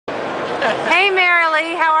Hey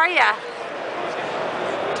Marylea, how are you?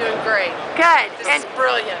 Doing great. Good. This is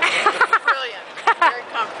brilliant. Brilliant. Very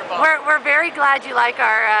comfortable. We're very glad you like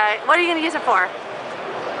our, what are you going to use it for?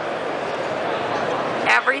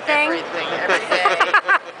 Everything? Everything, every day.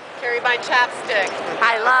 Carry my chapstick.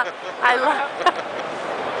 I love.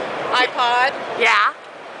 iPod. Yeah.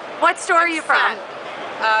 What store are you from?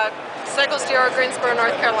 Cycle Zero, Greensboro,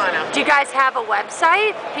 North Carolina. Do you guys have a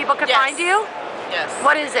website? People can find you? Yes.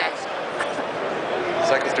 What is it?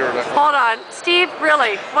 CyclesZero.com. Hold on. Steve,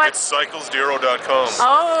 really? What? It's CyclesZero.com.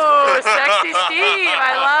 Oh, sexy Steve.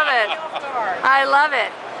 I love it. I love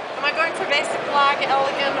it. Am I going for basic, black,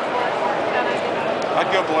 elegant, or can I get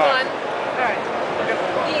I'd go black. one? All right.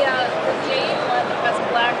 The Jane one has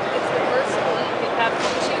black. It's reversible. You can have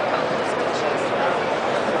two colors to choose from.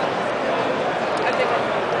 I think I'll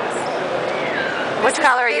do this. Which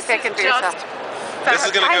color are you picking for yourself? This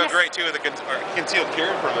is going to go great too with the concealed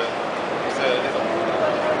carry permit.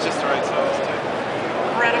 It's just the right size too.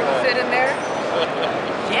 Bretta will fit in there.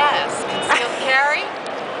 Yes. Concealed carry.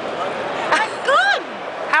 Good.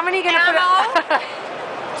 How many are you going to put Ammo.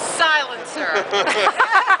 Silencer.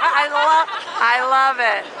 I love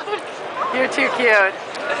it. You're too cute.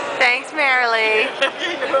 Thanks, Marylea.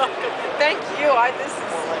 You're welcome. Thank you. This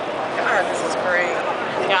is great.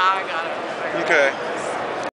 Yeah, I got it. Okay.